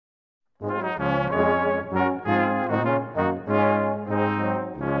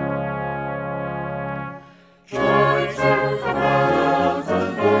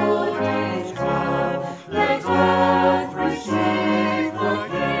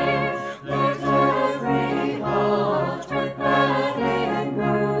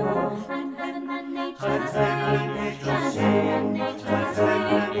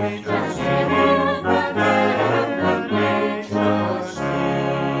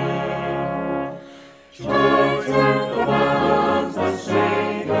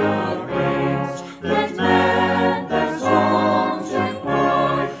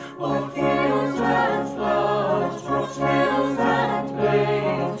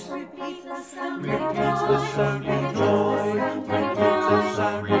the sounding joy, great means the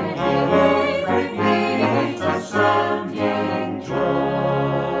sounding joy, great means the sounding joy.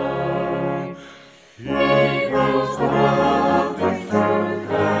 He rules the world with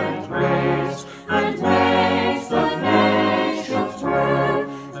truth and grace, and makes the nations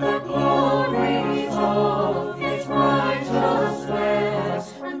prove the glories of his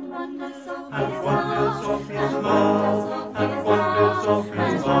righteousness, and wonders of his love, and wonders of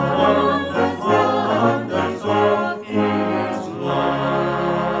his love.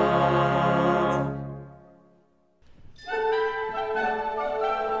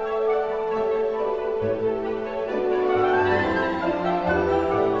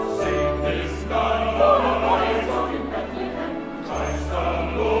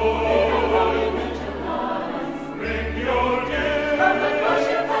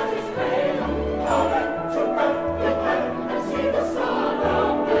 From Bethlehem, and see the Son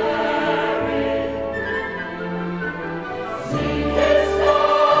of Man.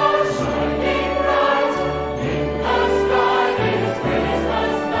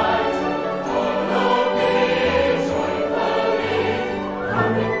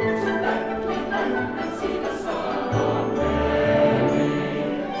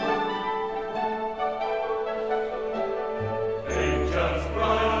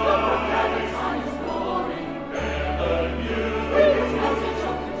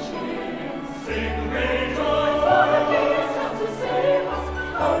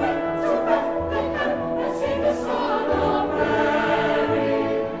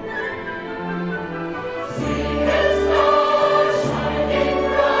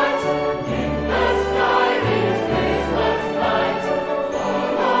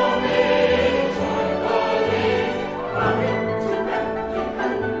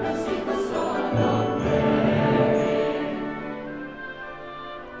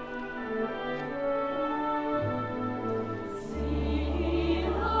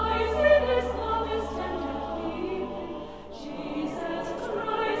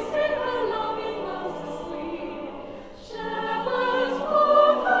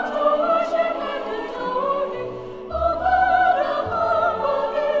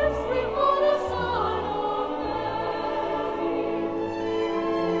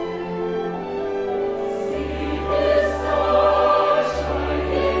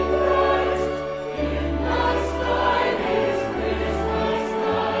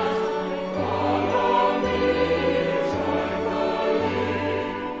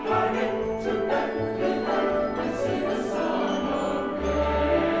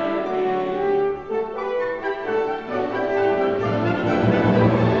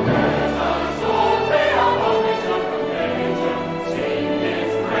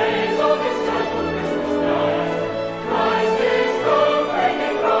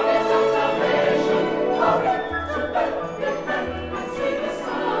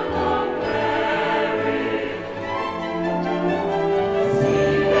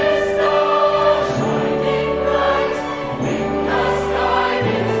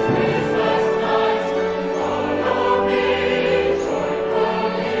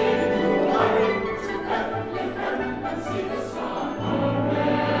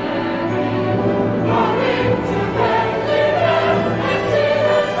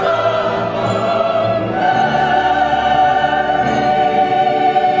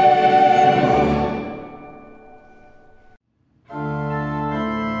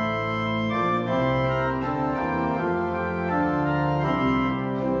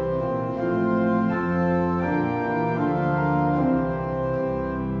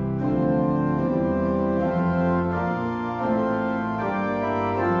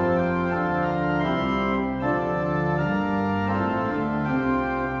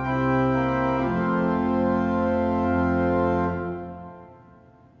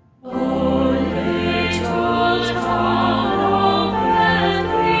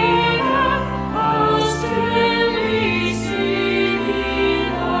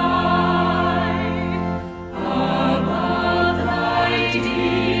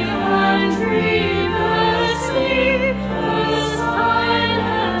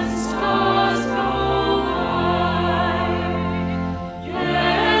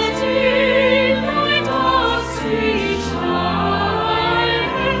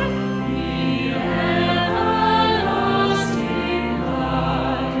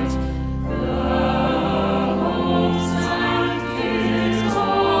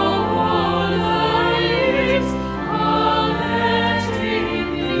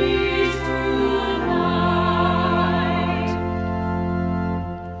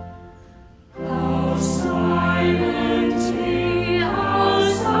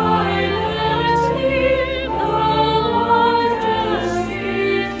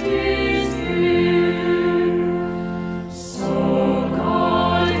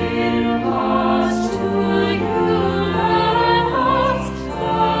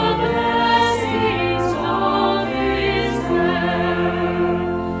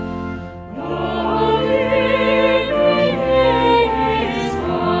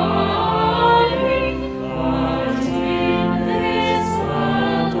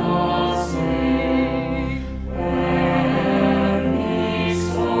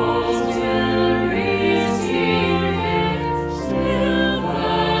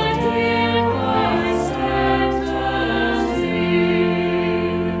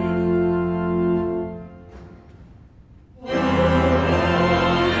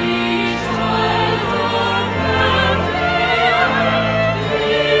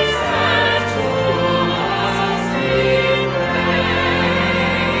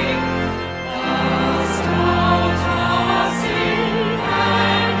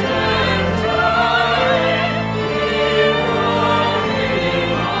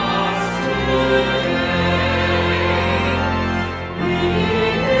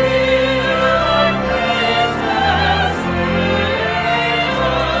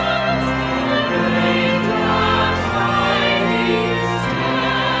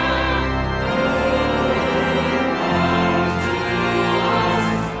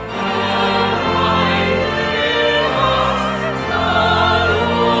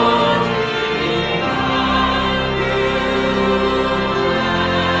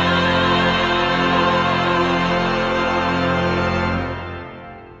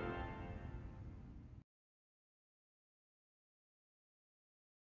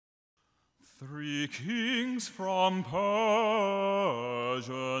 3 kings from Persian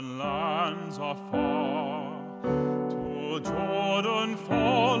lands afar to Jordan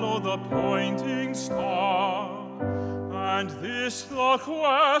follow the pointing star. And this the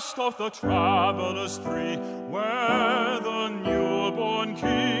quest of the travellers 3, where the newborn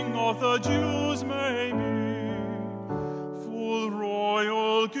King of the Jews may be. Full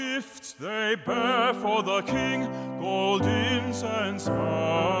royal gifts they bear for the King, gold, incense,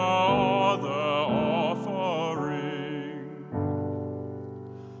 myrrh, the offering.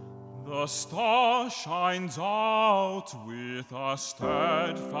 The star shines out with a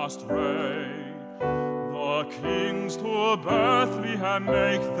steadfast ray. The kings to Bethlehem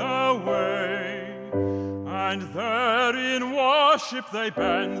make their way, and there in worship they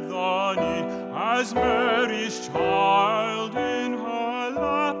bend the knee, as Mary's child in her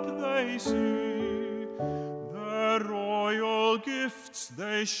lap they see. Their royal gifts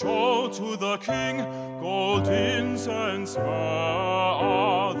they show to the King, gold, incense,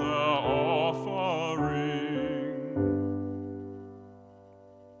 myrrh, the offering.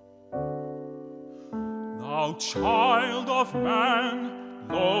 Thou child of man,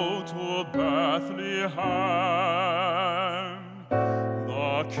 go to Bethlehem.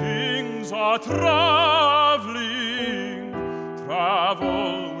 The kings are traveling,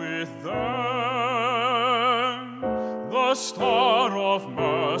 travel with them. The star of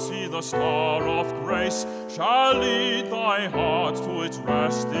mercy, the star of grace, shall lead thy heart to its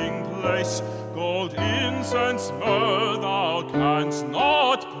resting place. Gold, incense, myrrh thou canst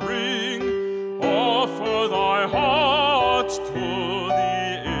not bring, offer thy heart to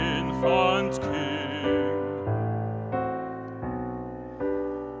the infant King.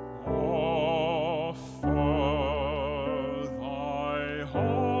 Offer thy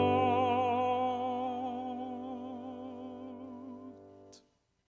heart.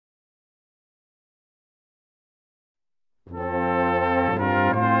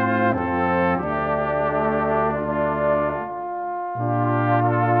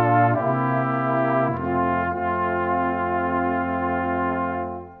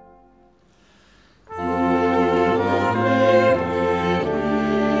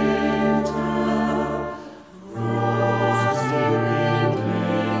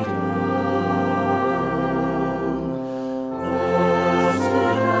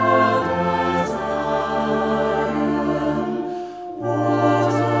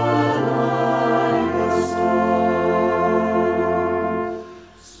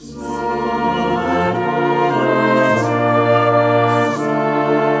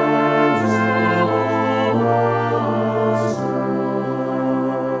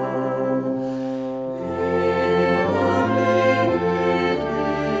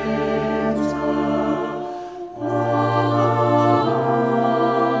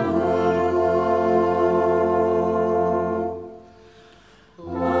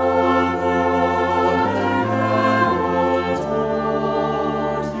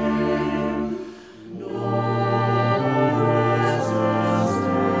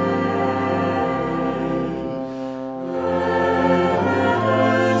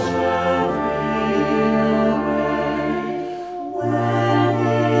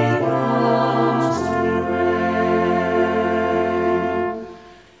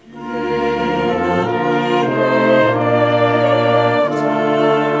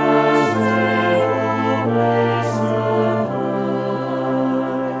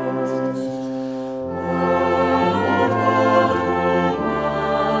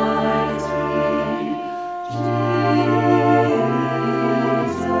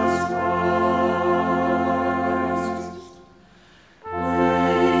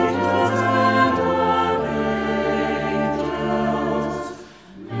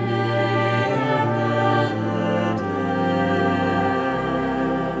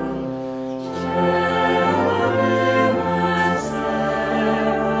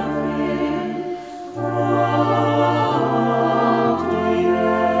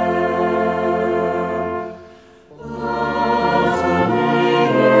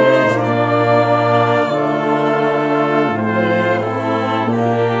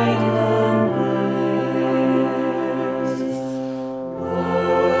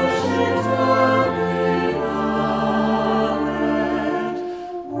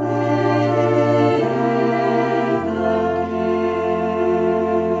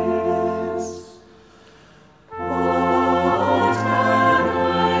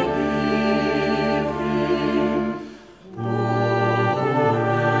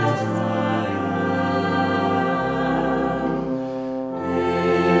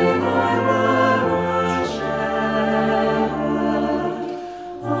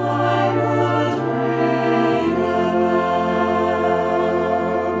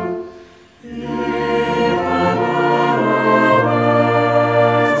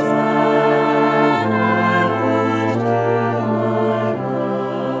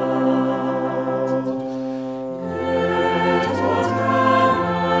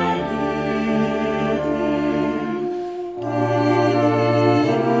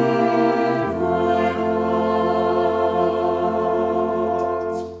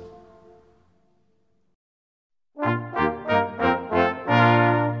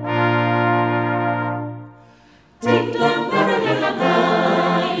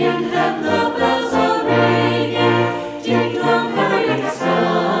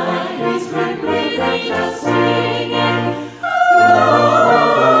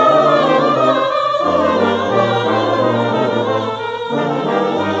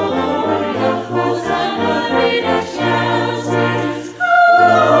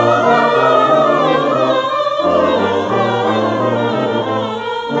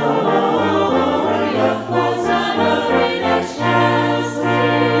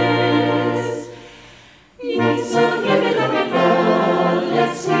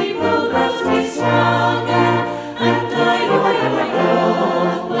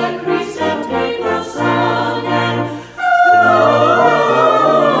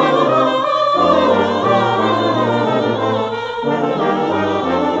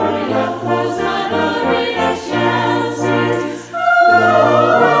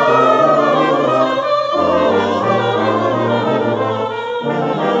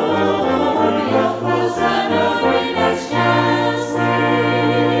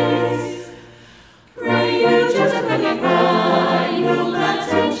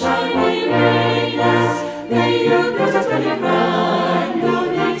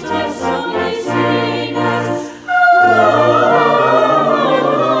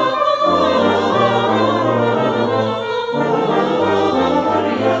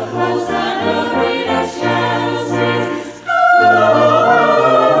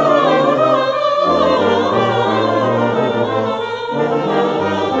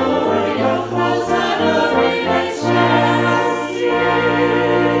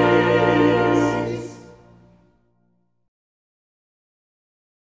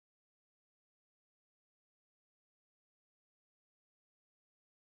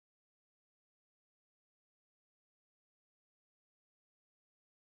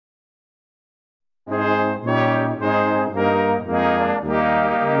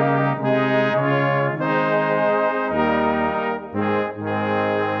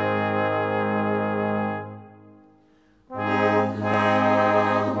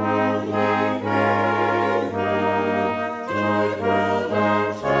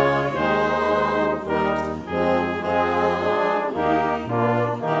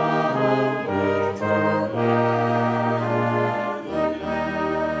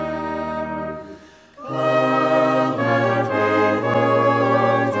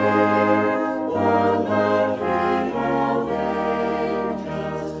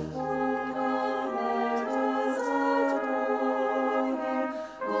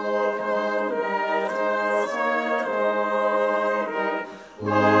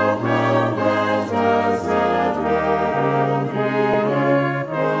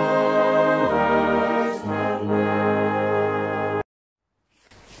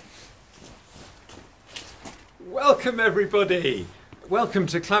 everybody. Welcome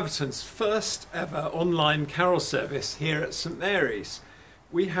to Claverton's first ever online carol service here at St Mary's.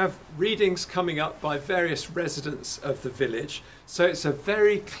 We have readings coming up by various residents of the village, so it's a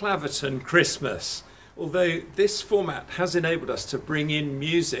very Claverton Christmas. Although this format has enabled us to bring in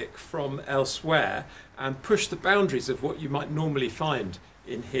music from elsewhere and push the boundaries of what you might normally find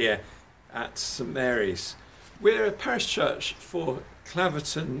in here at St Mary's. We're a parish church for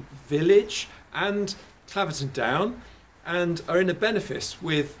Claverton Village and Claverton Down, and are in a benefice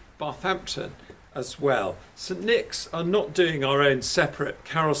with Barthampton as well. St Nick's are not doing our own separate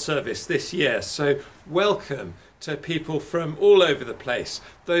carol service this year, so welcome to people from all over the place,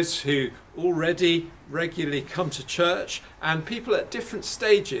 those who already regularly come to church and people at different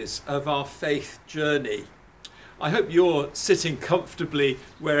stages of our faith journey. I hope you're sitting comfortably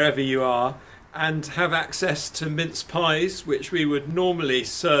wherever you are and have access to mince pies, which we would normally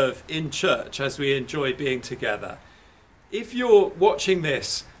serve in church as we enjoy being together. If you're watching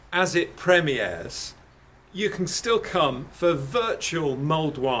this as it premieres, you can still come for virtual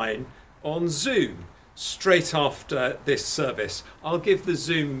mulled wine on Zoom straight after this service. I'll give the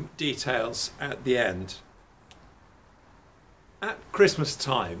Zoom details at the end. At Christmas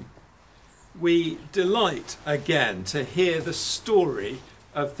time, we delight again to hear the story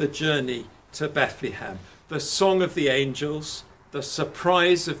of the journey to Bethlehem, the song of the angels, the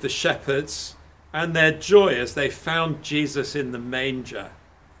surprise of the shepherds, and their joy as they found Jesus in the manger.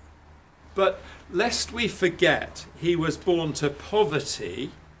 But lest we forget he was born to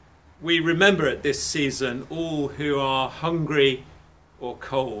poverty, we remember at this season all who are hungry or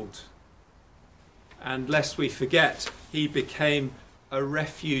cold. And lest we forget he became a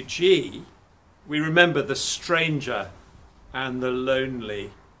refugee, we remember the stranger and the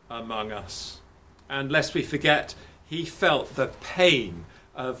lonely among us. And lest we forget he felt the pain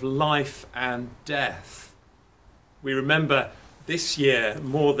of life and death. We remember this year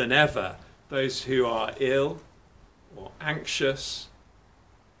more than ever those who are ill or anxious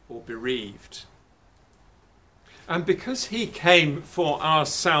or bereaved. And because he came for our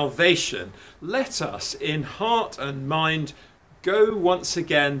salvation, let us in heart and mind go once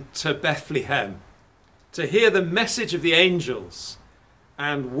again to Bethlehem to hear the message of the angels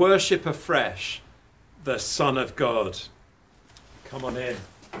and worship afresh the Son of God. Come on in.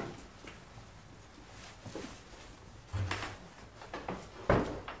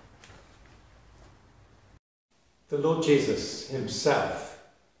 The Lord Jesus himself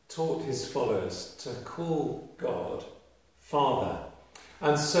taught his followers to call God Father.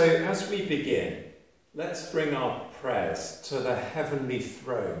 And so as we begin, let's bring our prayers to the heavenly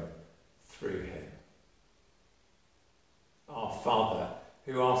throne through him. Our Father,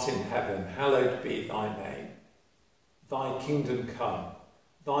 who art in heaven, hallowed be thy name. Thy kingdom come,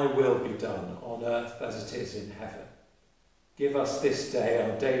 thy will be done on earth as it is in heaven. Give us this day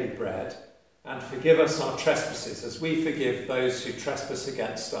our daily bread, and forgive us our trespasses as we forgive those who trespass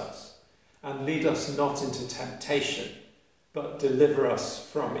against us. And lead us not into temptation, but deliver us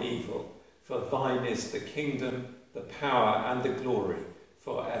from evil. For thine is the kingdom, the power and the glory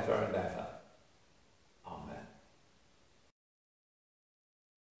for ever and ever. Amen.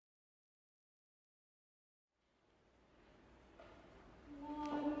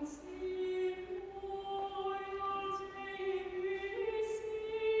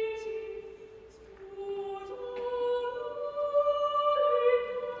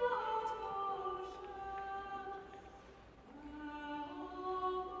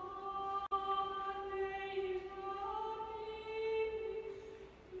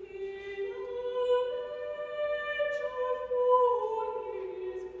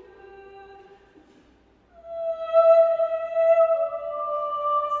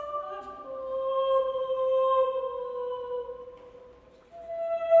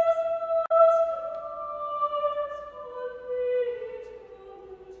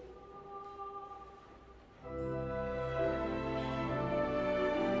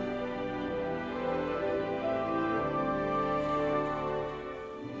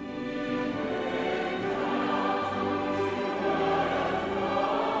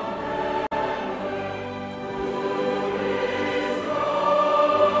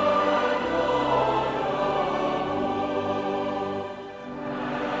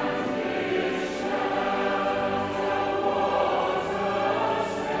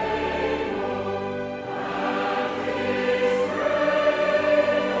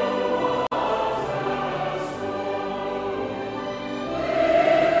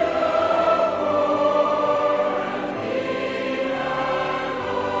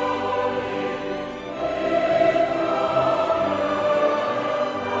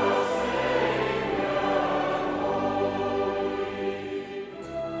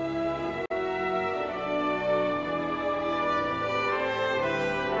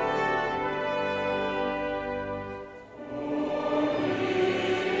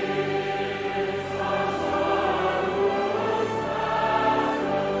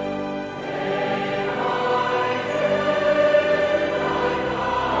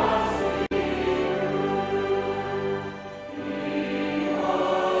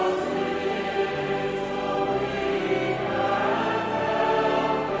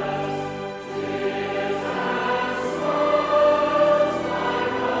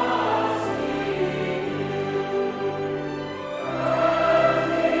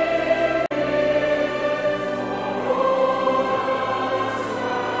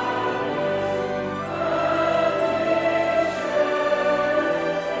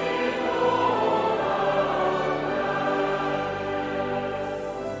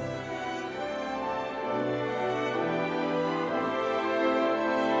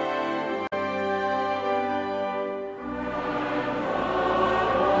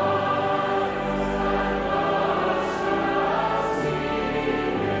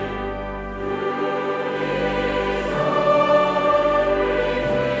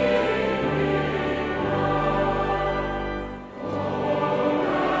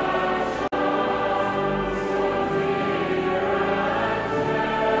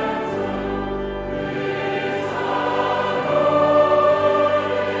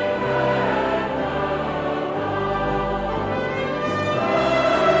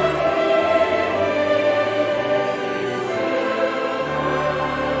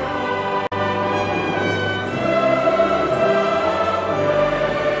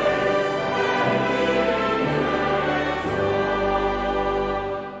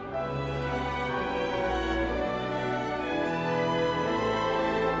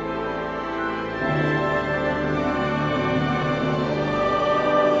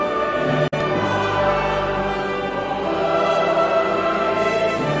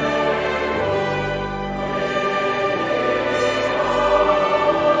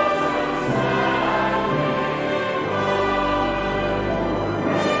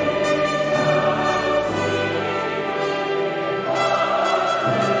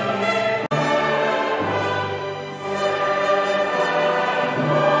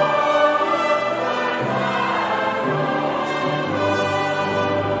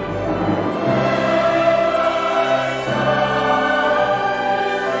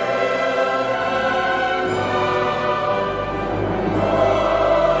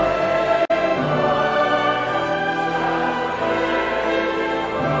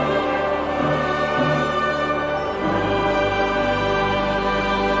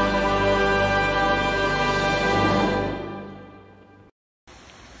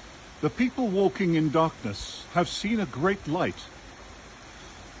 The people walking in darkness have seen a great light.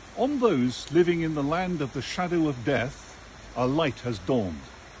 On those living in the land of the shadow of death, a light has dawned.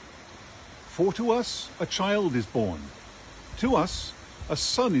 For to us a child is born, to us a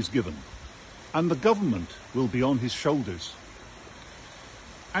son is given, and the government will be on his shoulders.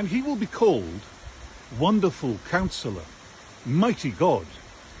 And he will be called Wonderful Counselor, Mighty God,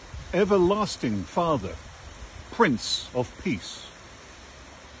 Everlasting Father, Prince of Peace.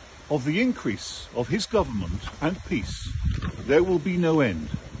 Of the increase of his government and peace there will be no end.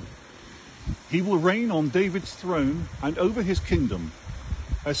 He will reign on David's throne and over his kingdom,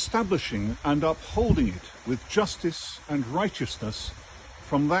 establishing and upholding it with justice and righteousness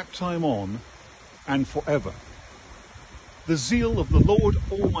from that time on and forever. The zeal of the Lord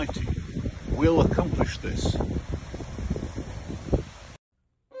Almighty will accomplish this.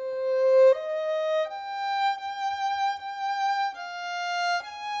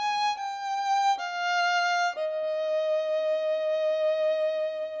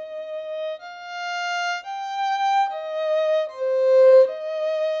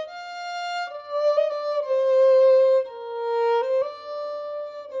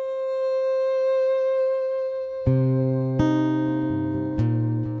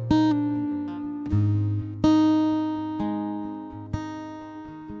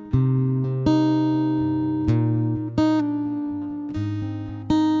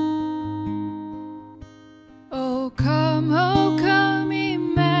 Oh come,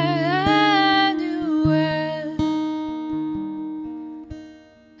 Emmanuel,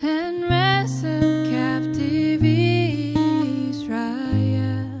 and ransom captive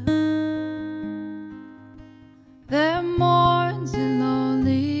Israel that mourns in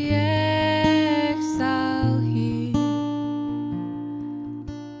lonely exile here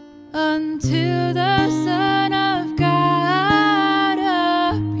until the Son of God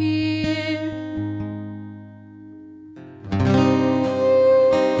appear.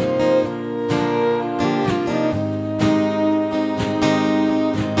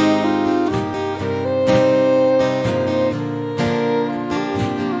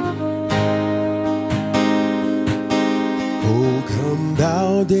 Oh, come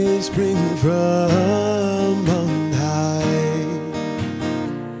thou day spring from on high,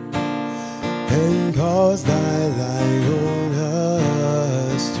 and cause thy light on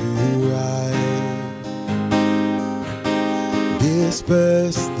us to rise.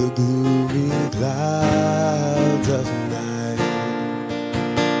 Disperse the gloomy clouds of night,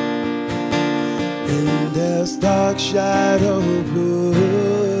 in death's dark shadow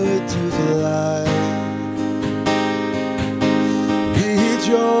put to flight.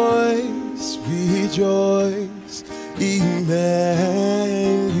 Rejoice, rejoice, Emmanuel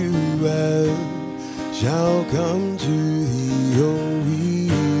shall come to thee, O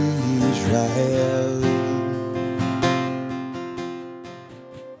Israel.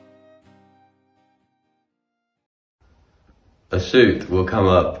 A shoot will come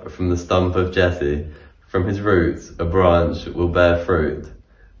up from the stump of Jesse, from his roots a branch will bear fruit.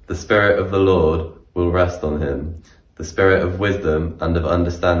 The Spirit of the Lord will rest on him, the Spirit of wisdom and of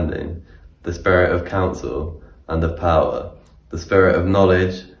understanding, the Spirit of counsel and of power, the Spirit of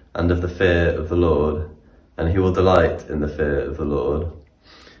knowledge and of the fear of the Lord, and he will delight in the fear of the Lord.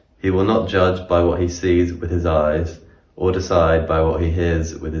 He will not judge by what he sees with his eyes, or decide by what he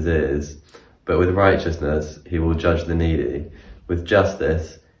hears with his ears, but with righteousness he will judge the needy. With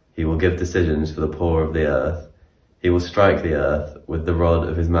justice he will give decisions for the poor of the earth. He will strike the earth with the rod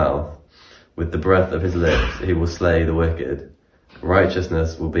of his mouth. With the breath of his lips he will slay the wicked.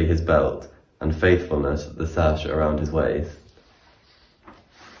 Righteousness will be his belt, and faithfulness the sash around his waist.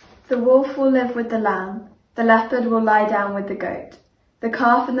 The wolf will live with the lamb, the leopard will lie down with the goat, the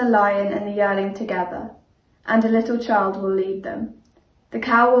calf and the lion and the yearling together, and a little child will lead them. The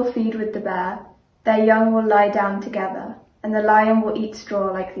cow will feed with the bear, their young will lie down together, and the lion will eat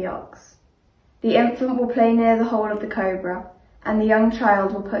straw like the ox. The infant will play near the hole of the cobra, and the young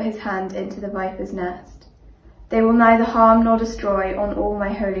child will put his hand into the viper's nest. They will neither harm nor destroy on all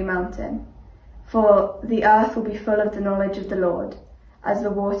my holy mountain, for the earth will be full of the knowledge of the Lord, as the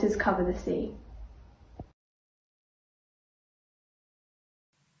waters cover the sea.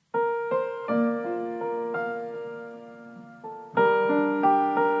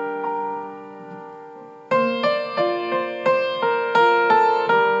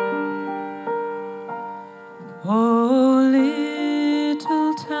 O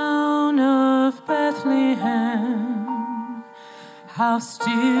little town of Bethlehem, how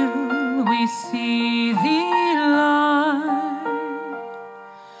still we see thee lie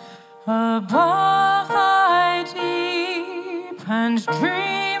above thy deep and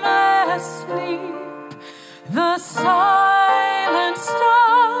dreamless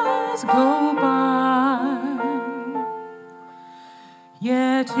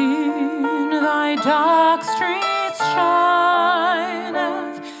dark streets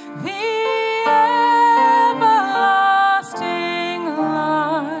shineth the everlasting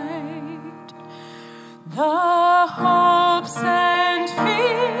light. The hopes and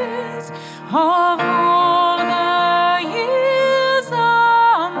fears of all the years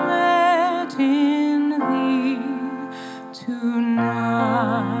are met in thee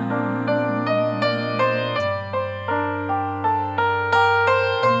tonight.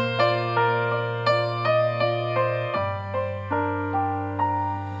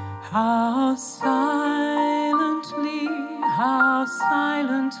 How silently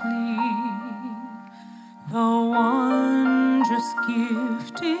the wondrous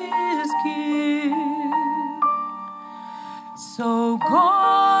gift is given. So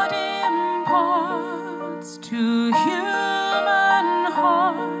God imparts to human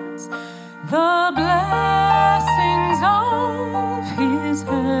hearts the blessings of his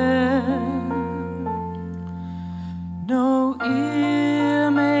hand. No ear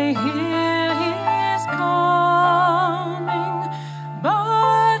may hear his coming,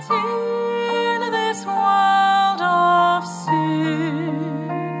 but in this world of sin,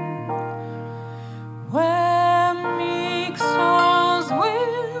 where meek souls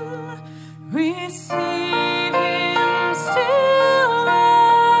will receive him still,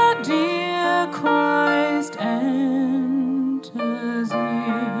 the dear Christ enters in.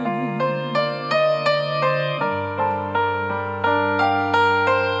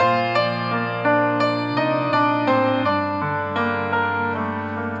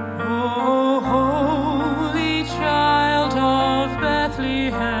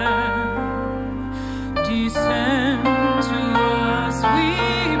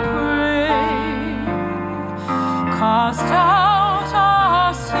 Cast out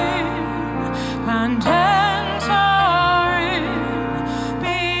our sin and enter in.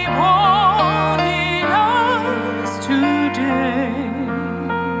 Be born in us today.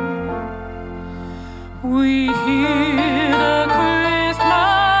 We hear the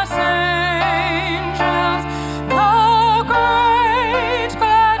Christmas angels, the great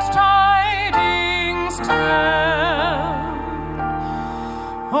glad tidings tell.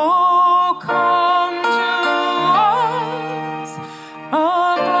 Oh, come to us,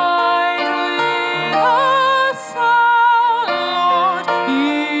 abide with us, our Lord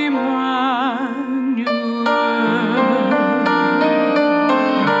Emmanuel.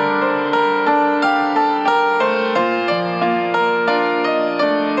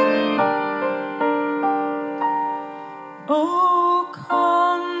 Oh,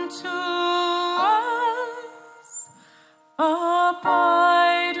 come to us,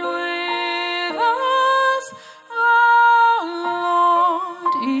 abide with us, our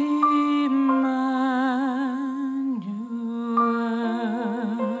Lord Emmanuel.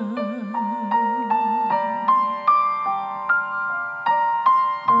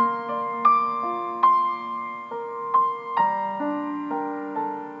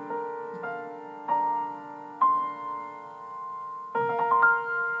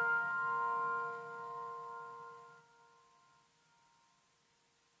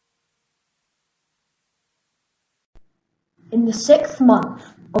 In the 6th month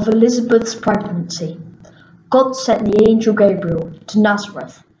of Elizabeth's pregnancy, God sent the angel Gabriel to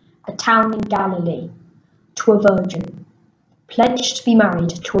Nazareth, a town in Galilee, to a virgin, pledged to be married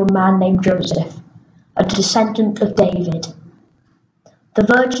to a man named Joseph, a descendant of David. The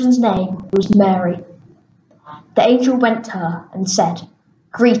virgin's name was Mary. The angel went to her and said,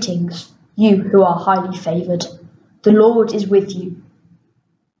 "Greetings, you who are highly favoured. The Lord is with you."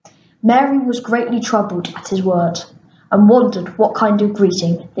 Mary was greatly troubled at his word, and wondered what kind of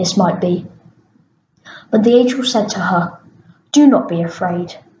greeting this might be. But the angel said to her, "Do not be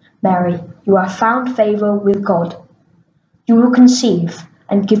afraid, Mary, you have found favour with God. You will conceive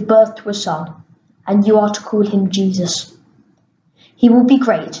and give birth to a son, and you are to call him Jesus. He will be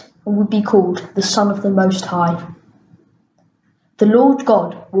great and will be called the Son of the Most High. The Lord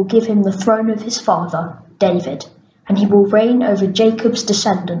God will give him the throne of his father, David, and he will reign over Jacob's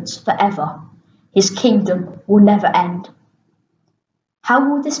descendants forever. His kingdom will never end." "How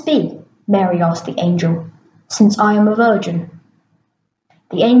will this be?" Mary asked the angel, "since I am a virgin?"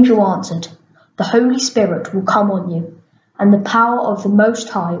 The angel answered, "The Holy Spirit will come on you, and the power of the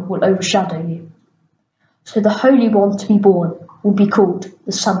Most High will overshadow you. So the Holy One to be born will be called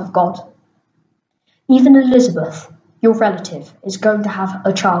the Son of God. Even Elizabeth, your relative, is going to have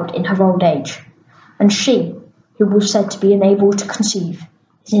a child in her old age, and she, who was said to be unable to conceive,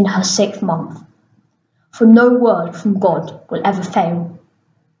 is in her 6th month. For no word from God will ever fail."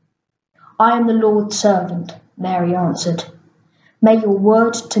 "I am the Lord's servant," Mary answered. "May your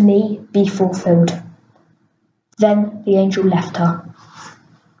word to me be fulfilled." Then the angel left her.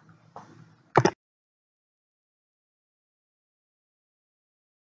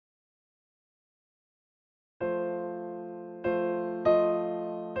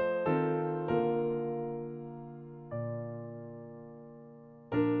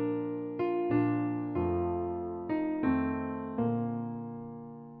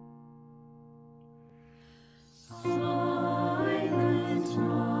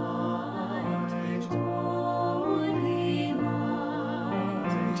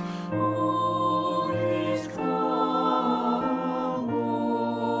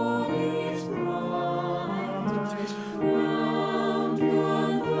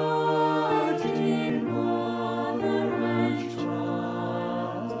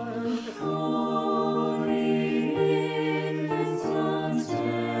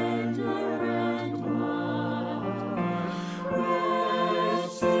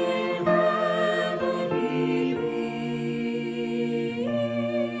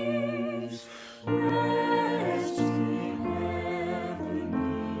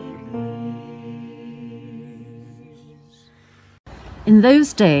 In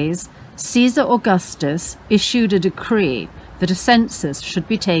those days, Caesar Augustus issued a decree that a census should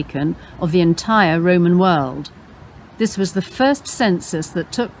be taken of the entire Roman world. This was the first census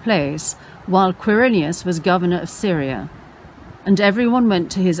that took place while Quirinius was governor of Syria, and everyone went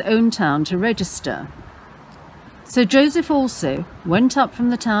to his own town to register. So Joseph also went up from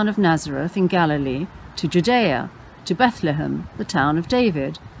the town of Nazareth in Galilee to Judea, to Bethlehem, the town of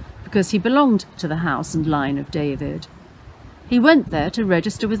David, because he belonged to the house and line of David. He went there to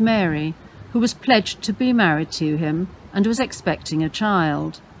register with Mary, who was pledged to be married to him and was expecting a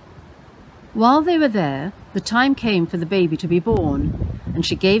child. While they were there, the time came for the baby to be born, and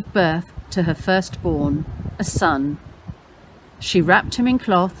she gave birth to her firstborn, a son. She wrapped him in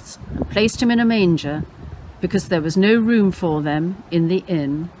cloths and placed him in a manger, because there was no room for them in the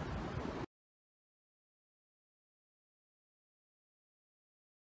inn.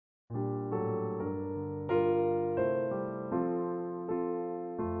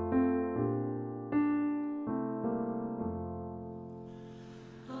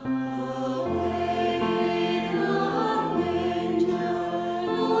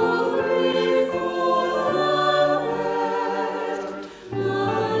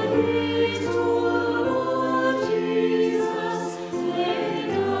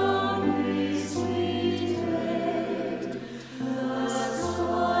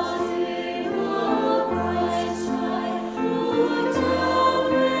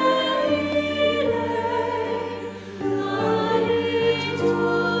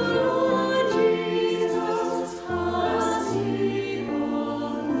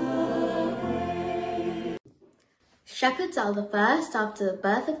 Shepherds are the first after the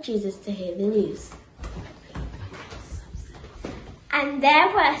birth of Jesus to hear the news. And there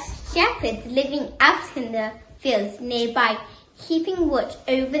were shepherds living out in the fields nearby, keeping watch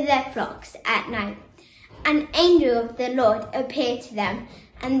over their flocks at night. An angel of the Lord appeared to them,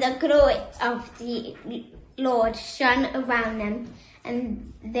 and the glory of the Lord shone around them,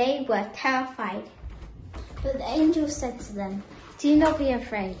 and they were terrified. But the angel said to them, "Do not be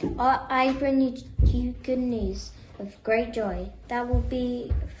afraid. I bring you good news of great joy that will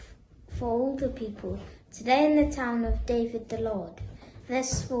be for all the people. Today in the town of David the Lord,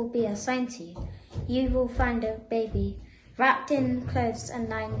 this will be a sign to you. You will find a baby wrapped in clothes and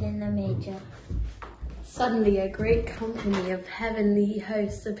lying in a manger." Suddenly a great company of heavenly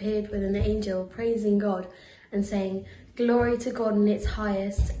hosts appeared with an angel, praising God and saying, "Glory to God in its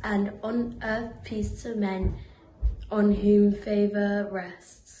highest, and on earth peace to men on whom favour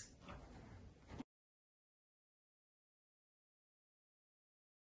rests."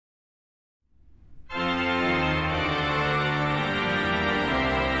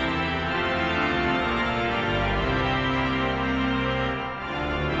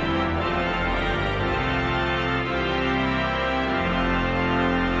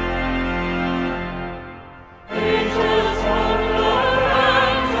 Angels on the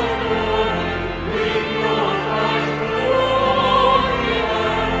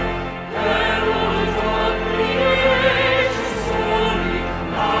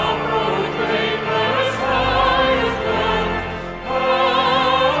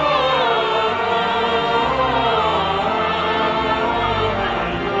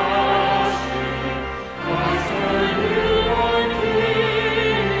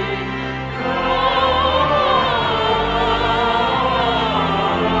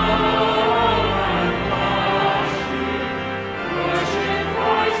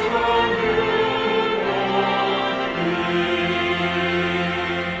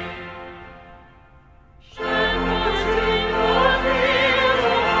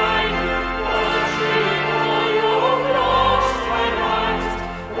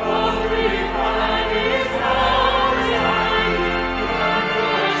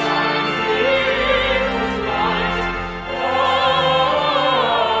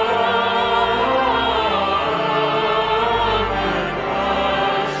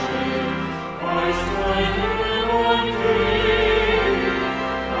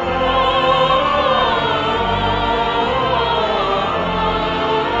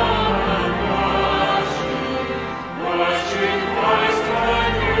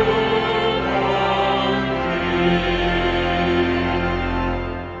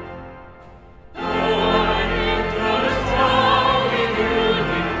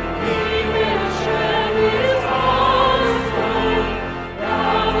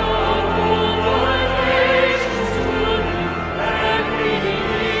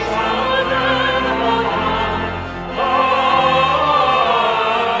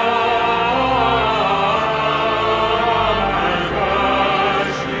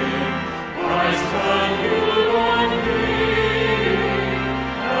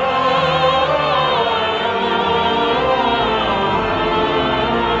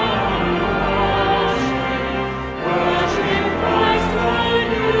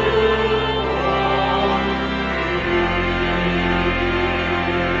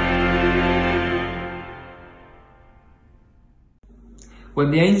When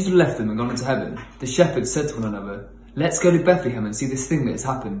the angels had left them and gone into heaven, the shepherds said to one another, "Let's go to Bethlehem and see this thing that has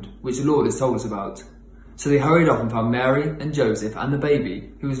happened, which the Lord has told us about." So they hurried off and found Mary and Joseph and the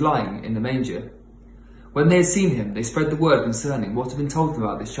baby, who was lying in the manger. When they had seen him, they spread the word concerning what had been told them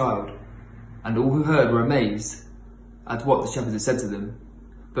about this child. And all who heard were amazed at what the shepherds had said to them.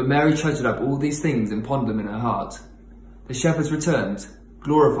 But Mary treasured up all these things and pondered them in her heart. The shepherds returned,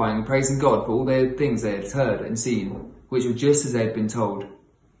 glorifying and praising God for all the things they had heard and seen, which were just as they had been told.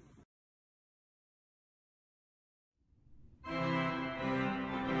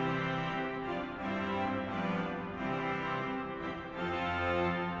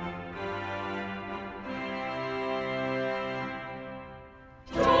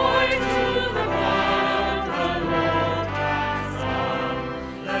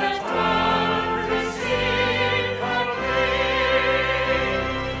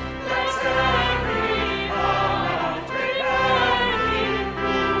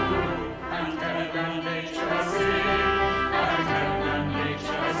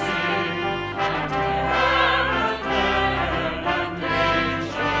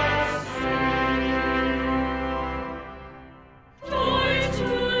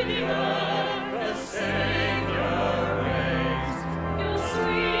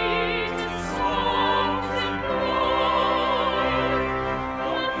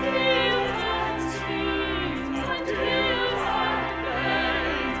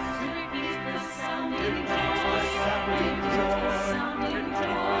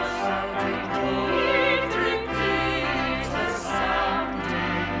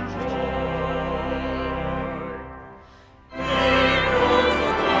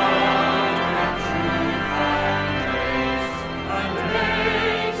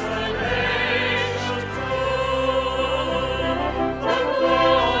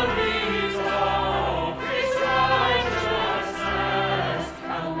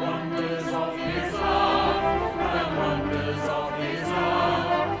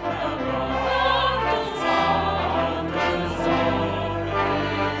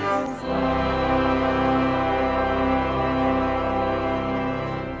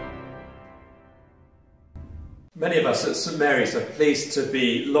 Many of us at St Mary's are pleased to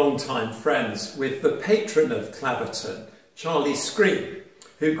be long-time friends with the patron of Claverton, Charlie Skrine,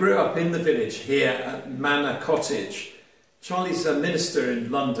 who grew up in the village here at Manor Cottage. Charlie's a minister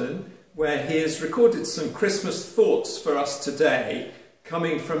in London, where he has recorded some Christmas thoughts for us today,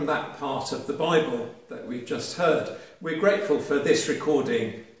 coming from that part of the Bible that we've just heard. We're grateful for this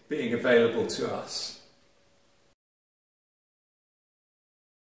recording being available to us.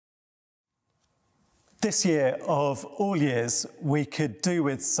 This year, of all years, we could do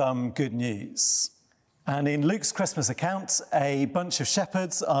with some good news. And in Luke's Christmas account, a bunch of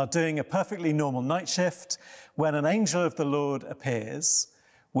shepherds are doing a perfectly normal night shift when an angel of the Lord appears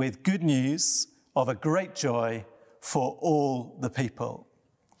with good news of a great joy for all the people.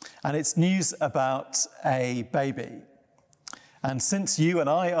 And it's news about a baby. And since you and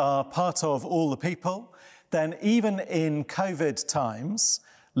I are part of all the people, then even in COVID times,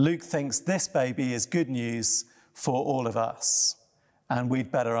 Luke thinks this baby is good news for all of us, and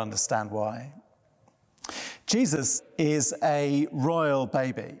we'd better understand why. Jesus is a royal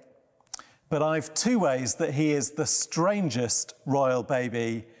baby, but I've two ways that he is the strangest royal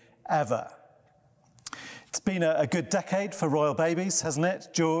baby ever. It's been a good decade for royal babies, hasn't it?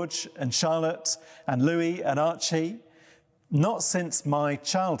 George and Charlotte and Louis and Archie. Not since my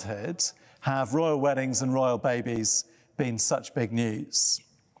childhood have royal weddings and royal babies been such big news.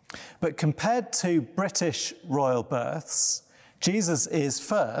 But compared to British royal births, Jesus is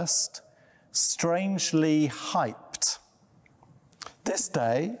first strangely hyped. This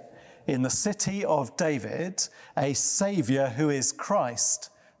day, in the city of David, a saviour who is Christ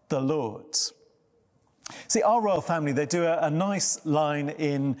the Lord. See, our royal family, they do a nice line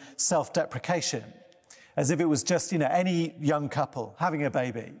in self-deprecation, as if it was just, any young couple having a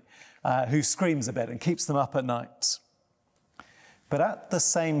baby who screams a bit and keeps them up at night. But at the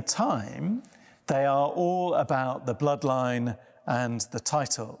same time, they are all about the bloodline and the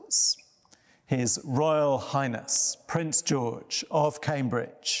titles. His Royal Highness, Prince George of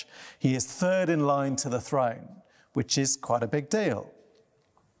Cambridge. He is third in line to the throne, which is quite a big deal.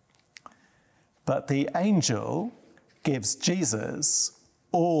 But the angel gives Jesus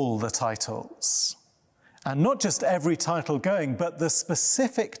all the titles. And not just every title going, but the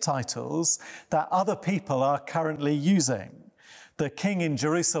specific titles that other people are currently using. The king in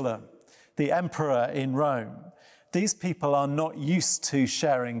Jerusalem, the emperor in Rome. These people are not used to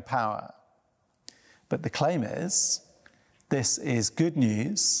sharing power. But the claim is, this is good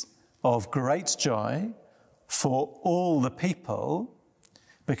news of great joy for all the people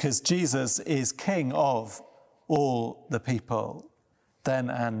because Jesus is King of all the people, then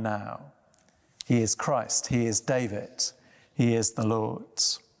and now. He is Christ, he is David, he is the Lord.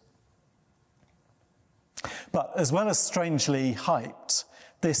 But as well as strangely hyped,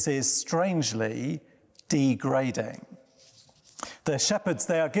 this is strangely degrading. The shepherds,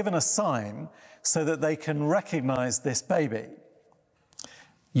 they are given a sign so that they can recognize this baby.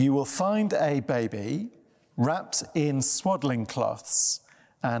 You will find a baby wrapped in swaddling cloths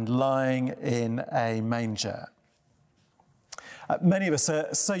and lying in a manger. Many of us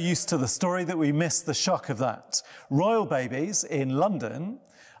are so used to the story that we miss the shock of that. Royal babies in London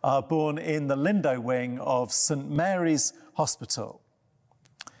are born in the Lindo wing of St Mary's Hospital,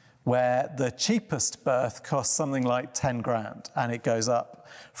 where the cheapest birth costs something like 10 grand, and it goes up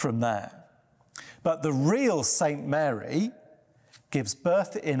from there. But the real St Mary gives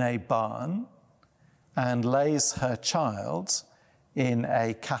birth in a barn and lays her child in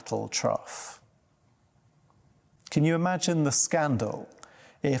a cattle trough. Can you imagine the scandal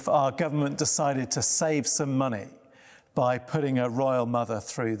if our government decided to save some money by putting a royal mother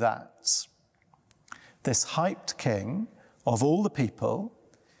through that? This hyped king of all the people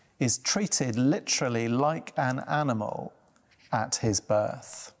is treated literally like an animal at his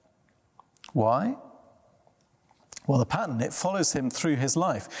birth. Why? Well, the pattern, it follows him through his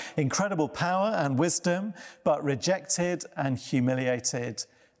life. Incredible power and wisdom, but rejected and humiliated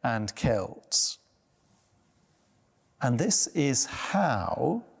and killed. And this is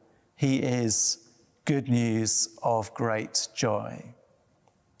how he is good news of great joy.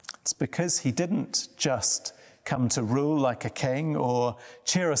 It's because he didn't just come to rule like a king, or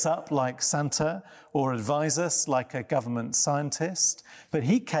cheer us up like Santa, or advise us like a government scientist, but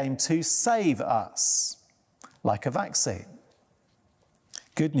he came to save us like a vaccine.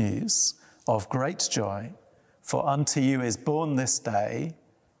 Good news of great joy, for unto you is born this day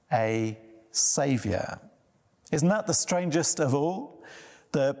a Saviour. Isn't that the strangest of all?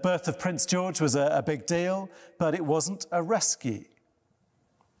 The birth of Prince George was a big deal, but it wasn't a rescue.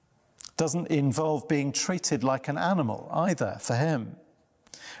 Doesn't involve being treated like an animal either for him.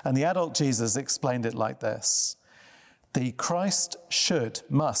 And the adult Jesus explained it like this: the Christ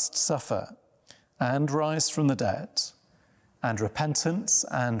must suffer and rise from the dead, and repentance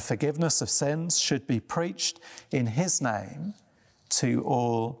and forgiveness of sins should be preached in his name to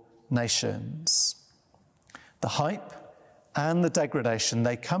all nations. The hype and the degradation,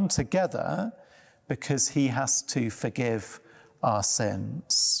 they come together because he has to forgive our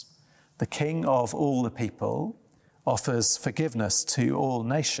sins. The King of all the people offers forgiveness to all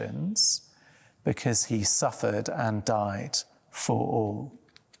nations because he suffered and died for all.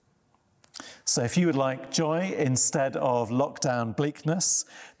 So if you would like joy instead of lockdown bleakness,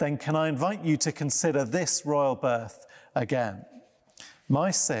 then can I invite you to consider this royal birth again.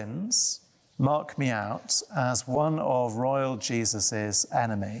 My sins mark me out as one of royal Jesus's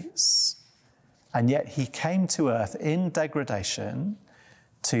enemies, and yet he came to earth in degradation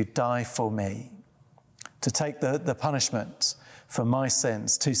to die for me, to take the punishment for my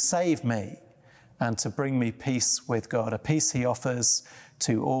sins, to save me and to bring me peace with God, a peace he offers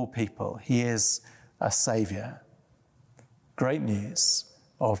to all people. He is a Saviour. Great news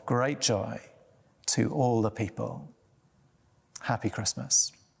of great joy to all the people. Happy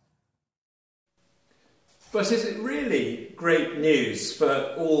Christmas. But is it really great news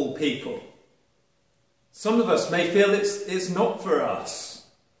for all people? Some of us may feel it's not for us.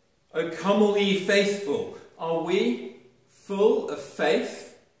 O come all ye faithful, are we full of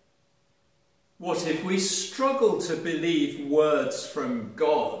faith? What if we struggle to believe words from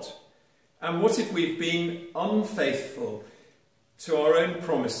God? And what if we've been unfaithful to our own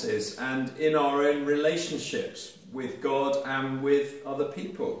promises and in our own relationships with God and with other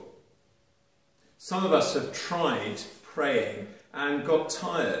people? Some of us have tried praying and got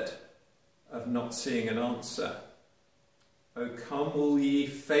tired of not seeing an answer. O come all ye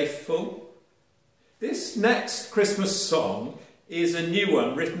faithful. This next Christmas song is a new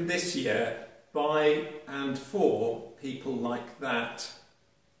one written this year by and for people like that.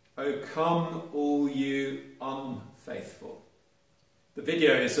 O come all you unfaithful. The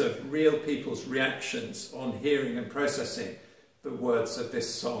video is of real people's reactions on hearing and processing the words of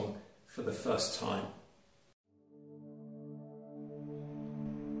this song for the first time.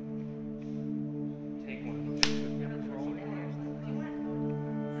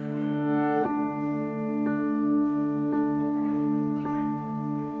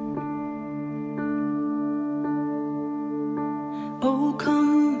 Oh,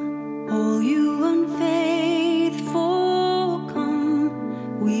 come, all you unfaithful,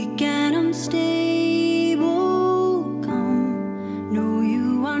 come, weak and unstable, come, know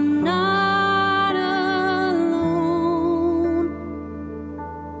you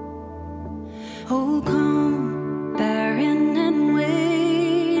Oh, come, barren and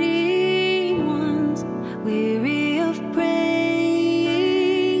waiting ones, weary of praying,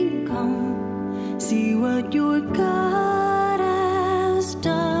 come, see what your God has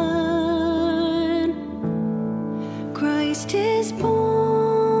done. Christ is born,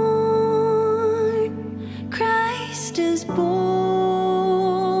 Christ is born,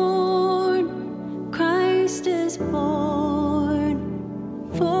 Christ is born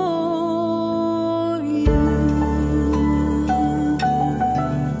for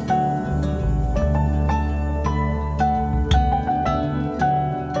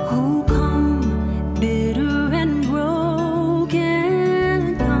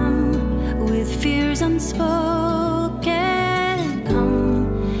unspoken,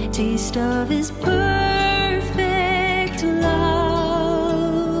 come, taste of his perfect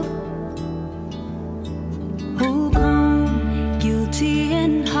love. Oh, come, guilty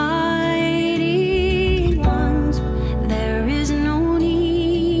and hiding ones, there is no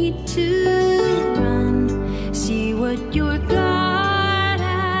need to run, see what your God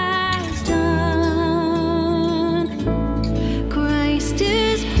has done. Christ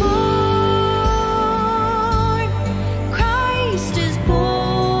is born.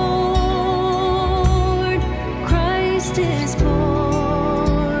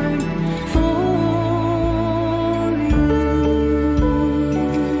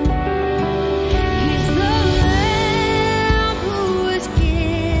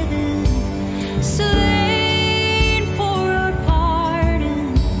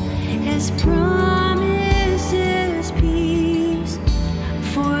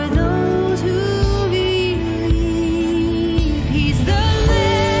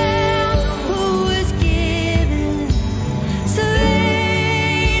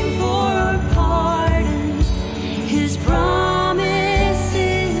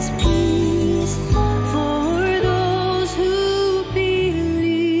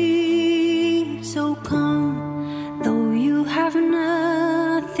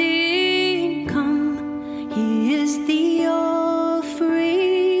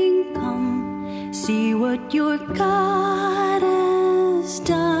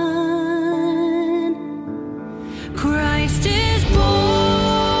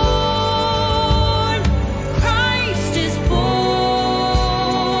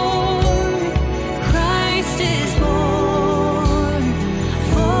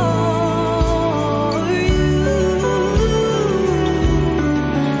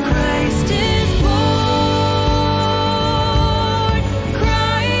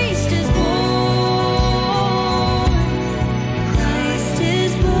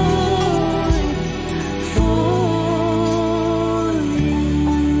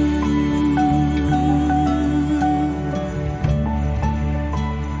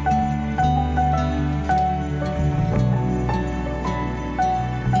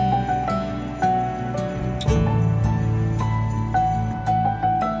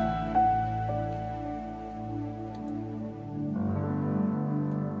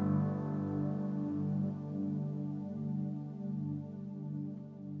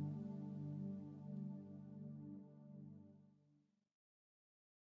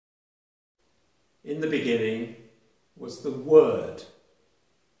 In the beginning was the Word,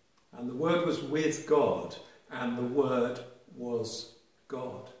 and the Word was with God, and the Word was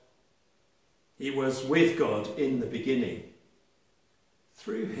God. He was with God in the beginning.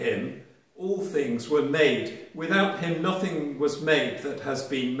 Through him all things were made. Without him nothing was made that has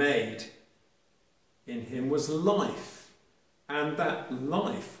been made. In him was life, and that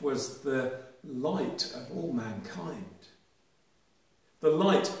life was the light of all mankind. The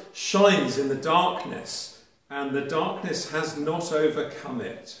light shines in the darkness, and the darkness has not overcome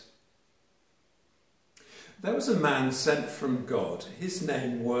it. There was a man sent from God. His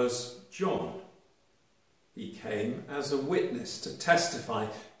name was John. He came as a witness to testify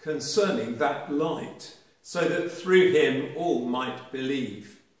concerning that light, so that through him all might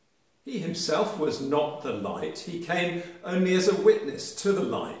believe. He himself was not the light. He came only as a witness to the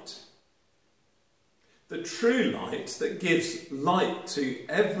light. The true light that gives light to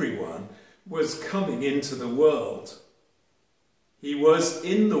everyone was coming into the world. He was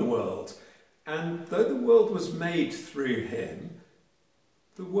in the world, and though the world was made through him,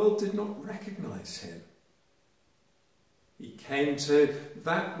 the world did not recognize him. He came to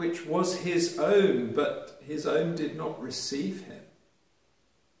that which was his own, but his own did not receive him.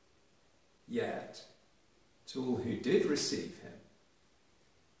 Yet, to all who did receive him,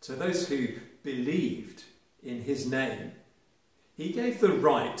 to those who believed in his name, he gave the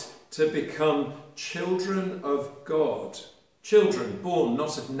right to become children of God, Children born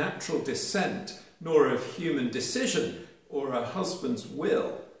not of natural descent, nor of human decision or a husband's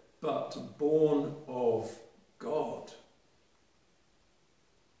will, but born of God.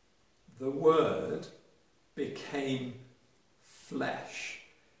 The Word became flesh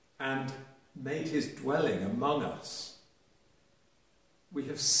and made his dwelling among us. We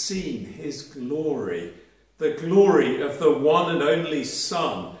have seen his glory, the glory of the one and only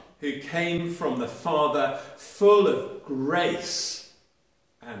Son, who came from the Father, full of grace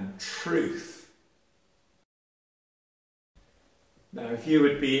and truth. Now, if you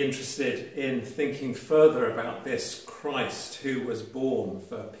would be interested in thinking further about this Christ who was born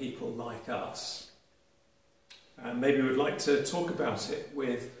for people like us, and maybe would like to talk about it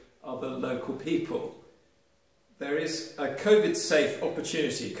with other local people, there is a COVID-safe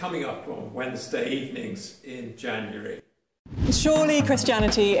opportunity coming up on Wednesday evenings in January. Surely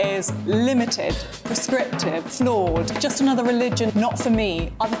Christianity is limited, prescriptive, flawed, just another religion, not for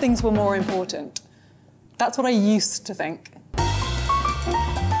me. Other things were more important. That's what I used to think.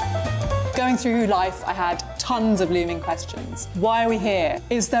 Going through life, I had tons of looming questions. Why are we here?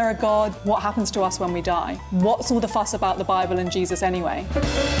 Is there a God? What happens to us when we die? What's all the fuss about the Bible and Jesus anyway?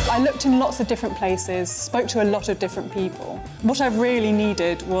 I looked in lots of different places, spoke to a lot of different people. What I really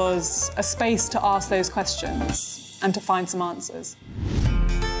needed was a space to ask those questions and to find some answers.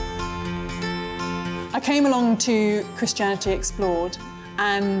 I came along to Christianity Explored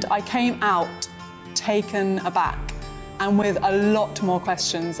and I came out taken aback and with a lot more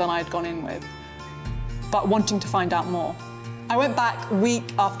questions than I'd gone in with, but wanting to find out more. I went back week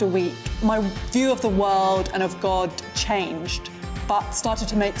after week. My view of the world and of God changed, but started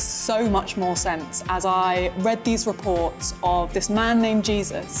to make so much more sense as I read these reports of this man named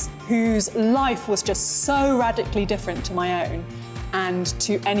Jesus, whose life was just so radically different to my own and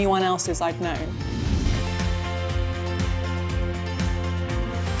to anyone else's I'd known.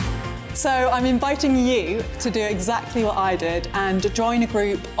 So I'm inviting you to do exactly what I did and join a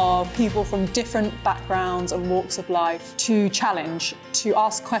group of people from different backgrounds and walks of life to challenge, to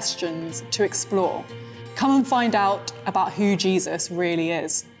ask questions, to explore. Come and find out about who Jesus really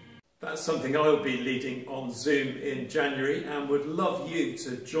is. That's something I will be leading on Zoom in January and would love you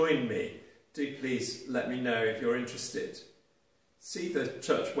to join me. Do please let me know if you're interested. See the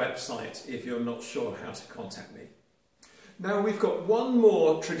church website if you're not sure how to contact me. Now we've got one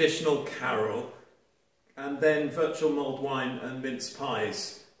more traditional carol and then virtual mulled wine and mince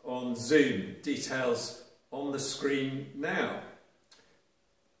pies on Zoom. Details on the screen now.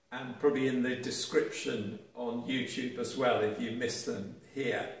 And probably in the description on YouTube as well if you miss them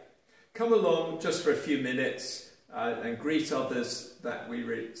here. Come along just for a few minutes and greet others that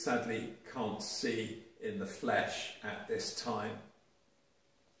we sadly can't see in the flesh at this time.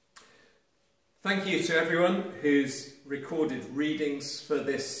 Thank you to everyone who's recorded readings for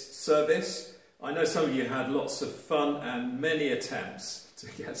this service. I know some of you had lots of fun and many attempts to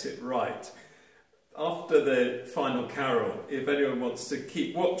get it right. After the final carol, if anyone wants to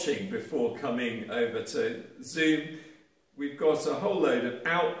keep watching before coming over to Zoom, we've got a whole load of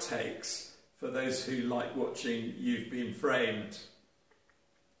outtakes for those who like watching You've Been Framed.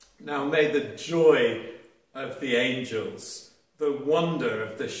 Now may the joy of the angels, the wonder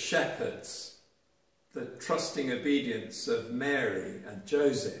of the shepherds, the trusting obedience of Mary and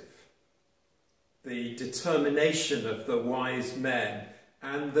Joseph, the determination of the wise men,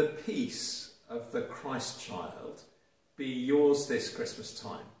 and the peace of the Christ child be yours this Christmas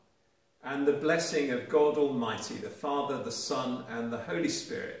time. And the blessing of God Almighty, the Father, the Son, and the Holy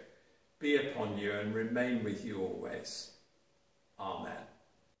Spirit be upon you and remain with you always. Amen.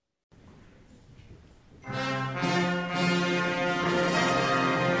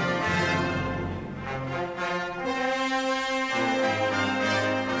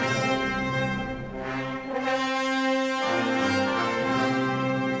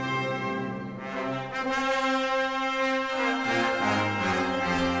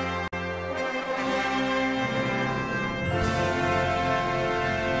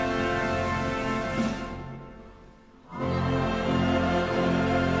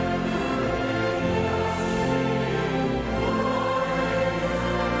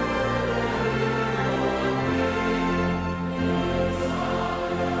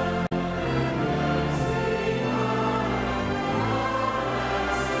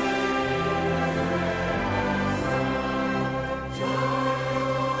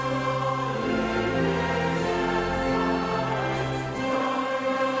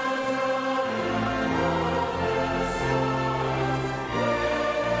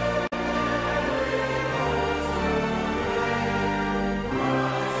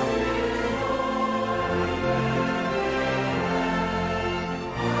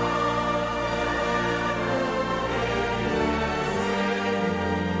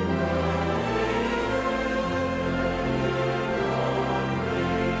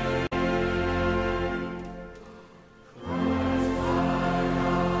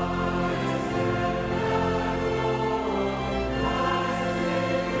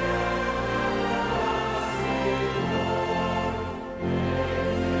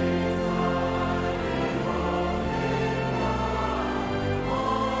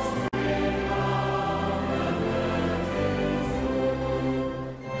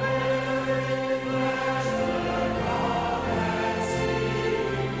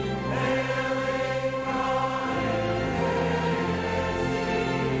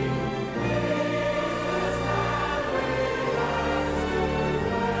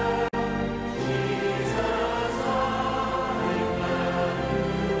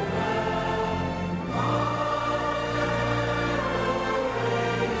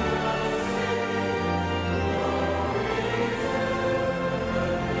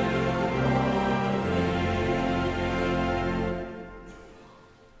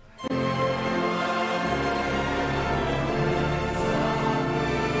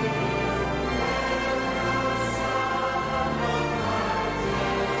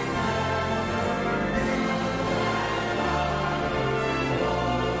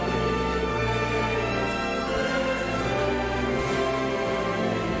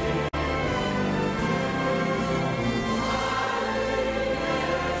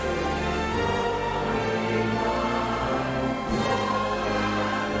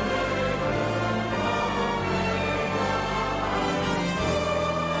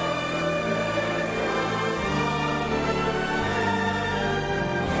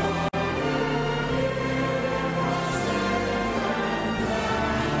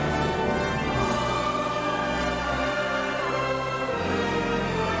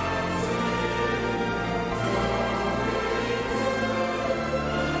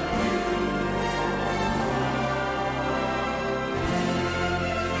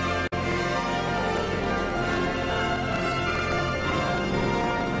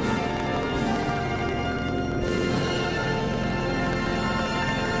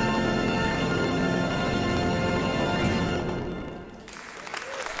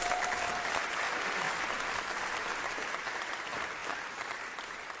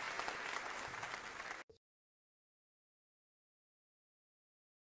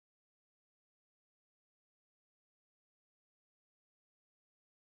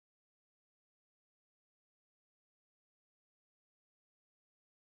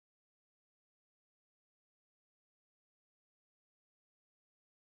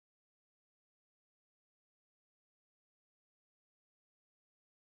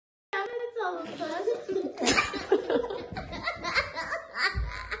 are the first.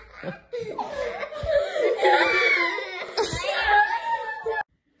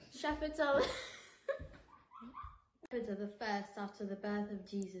 Shepherds are the first after the birth of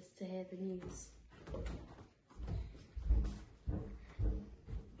Jesus to hear the news.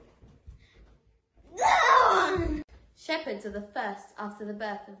 Shepherds are the first after the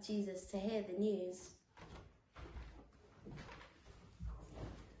birth of Jesus to hear the news.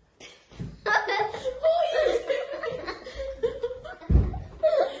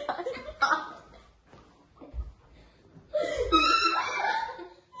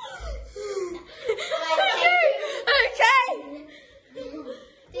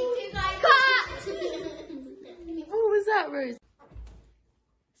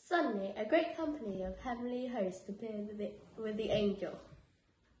 Suddenly, a great company of heavenly hosts appeared with the angel.